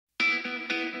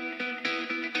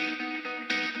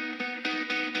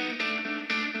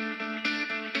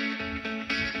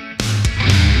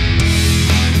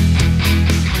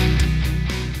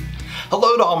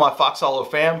to all my Fox Hollow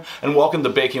fam, and welcome to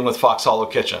Baking with Fox Hollow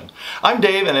Kitchen. I'm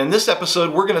Dave, and in this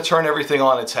episode we're going to turn everything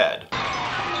on its head.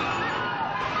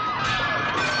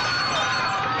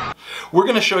 We're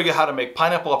going to show you how to make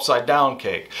pineapple upside down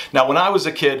cake. Now, when I was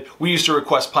a kid, we used to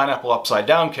request pineapple upside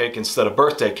down cake instead of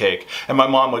birthday cake, and my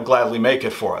mom would gladly make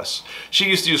it for us. She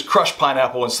used to use crushed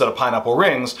pineapple instead of pineapple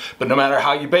rings, but no matter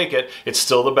how you bake it, it's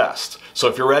still the best. So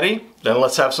if you're ready, then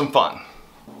let's have some fun.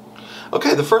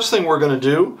 Okay, the first thing we're going to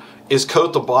do is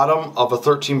coat the bottom of a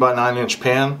 13 by 9 inch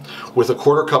pan with a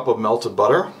 1/4 cup of melted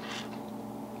butter.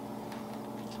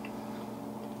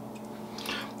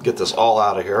 Get this all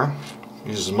out of here.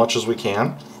 Use as much as we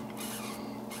can.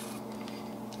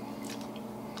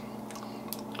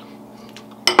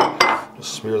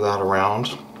 Just smear that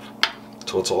around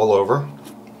until it's all over.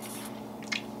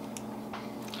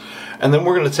 And then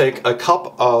we're going to take a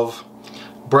cup of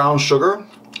brown sugar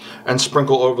and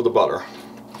sprinkle over the butter.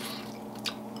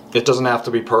 It doesn't have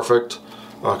to be perfect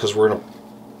because we're going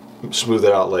to smooth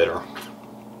it out later.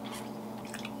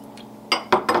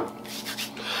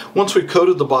 Once we've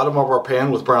coated the bottom of our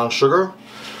pan with brown sugar,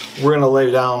 we're going to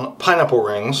lay down pineapple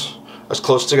rings as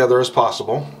close together as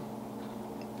possible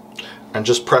and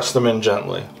just press them in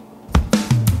gently.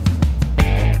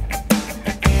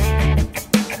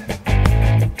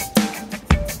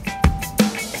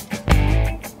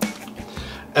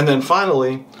 And then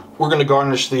finally, we're going to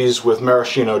garnish these with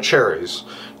maraschino cherries.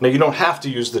 Now, you don't have to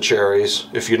use the cherries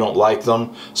if you don't like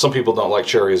them. Some people don't like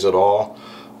cherries at all,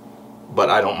 but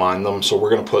I don't mind them, so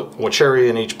we're going to put one cherry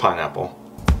in each pineapple.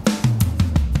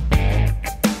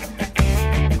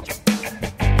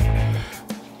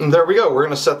 And there we go. We're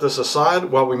going to set this aside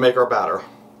while we make our batter.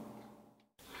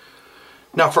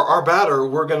 Now, for our batter,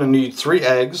 we're going to need 3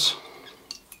 eggs,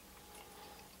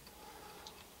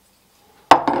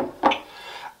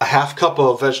 a 1/2 cup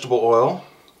of vegetable oil,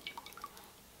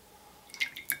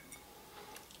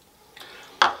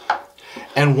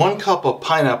 and 1 cup of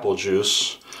pineapple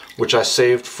juice, which I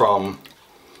saved from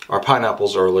our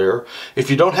pineapples earlier.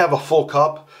 If you don't have a full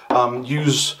cup,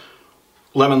 use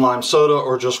lemon lime soda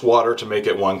or just water to make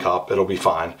it 1 cup. It'll be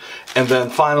fine. And then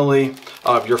finally,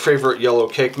 your favorite yellow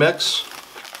cake mix,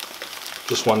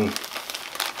 just 1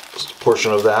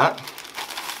 portion of that.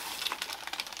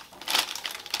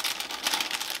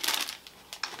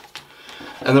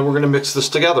 And then we're going to mix this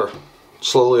together,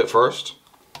 slowly at first.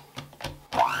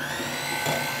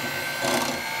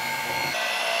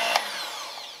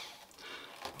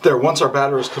 There, once our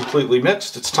batter is completely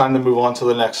mixed, it's time to move on to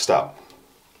the next step.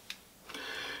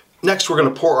 Next, we're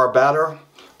going to pour our batter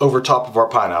over top of our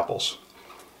pineapples.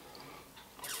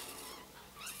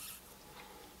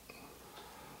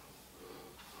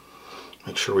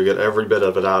 Make sure we get every bit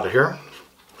of it out of here.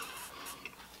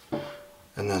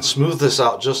 And then smooth this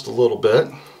out just a little bit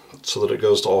so that it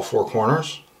goes to all 4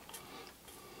 corners.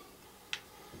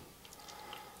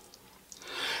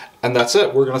 And that's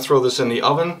it. We're going to throw this in the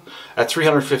oven at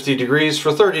 350 degrees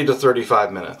for 30 to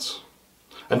 35 minutes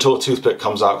until a toothpick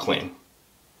comes out clean.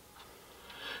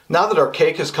 Now that our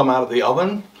cake has come out of the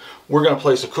oven, we're going to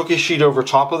place a cookie sheet over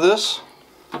top of this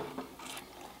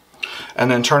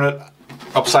and then turn it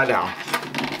upside down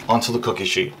onto the cookie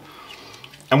sheet.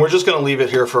 And we're just going to leave it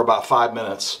here for about 5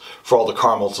 minutes for all the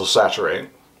caramel to saturate.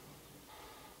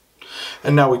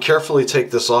 And now we carefully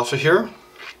take this off of here.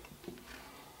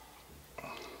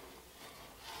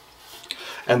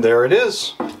 And there it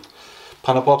is,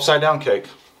 pineapple upside down cake.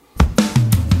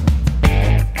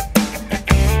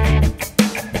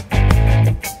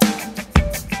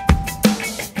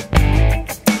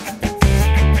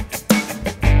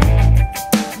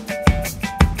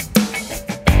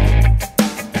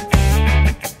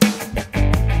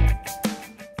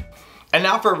 And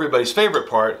now for everybody's favorite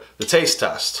part, the taste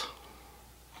test.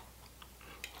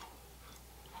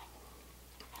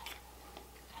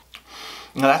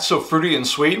 Now that's so fruity and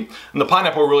sweet, and the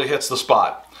pineapple really hits the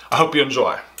spot. I hope you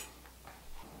enjoy.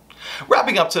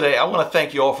 Wrapping up today, I want to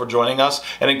thank you all for joining us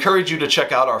and encourage you to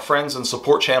check out our friends and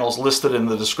support channels listed in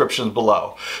the description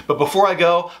below. But before I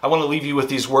go, I want to leave you with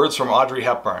these words from Audrey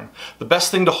Hepburn. The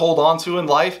best thing to hold on to in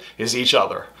life is each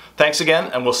other. Thanks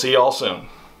again, and we'll see you all soon.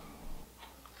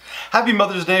 Happy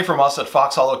Mother's Day from us at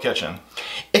Fox Hollow Kitchen.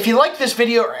 If you liked this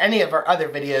video or any of our other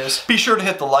videos, be sure to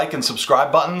hit the like and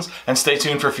subscribe buttons and stay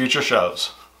tuned for future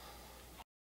shows.